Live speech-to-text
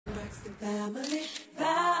Family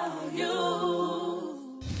value.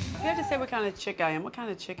 You have to say what kind of chick I am. What kind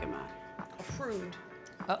of chick am I? A prude.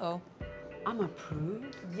 Uh-oh. I'm a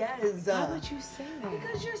prude? Yes. Why would you say that?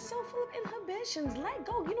 Because you're so full of inhibitions. Let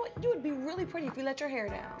go. You know what? You would be really pretty if you let your hair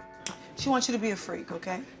down. She wants you to be a freak,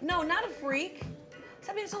 okay? No, not a freak.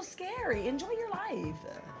 Stop being so scary. Enjoy your life.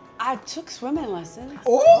 I took swimming lessons.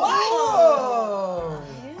 Oh!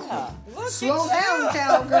 Yeah. Slow down,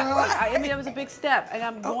 cowgirl. I mean, it was a big step, and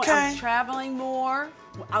I'm traveling more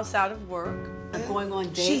outside of work. I'm going on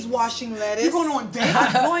dates. She's washing lettuce. You're going on dates?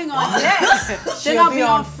 I'm going on dates. Then I'll be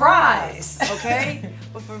on fries, okay?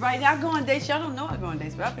 But for right now, I go on dates. Y'all don't know I go on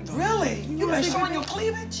dates, but I've been going on dates. Really? You been showing your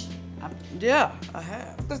cleavage? Yeah, I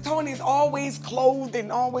have. Because Toni's always clothed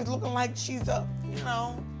and always looking like she's a, you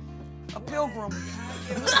know, a pilgrim.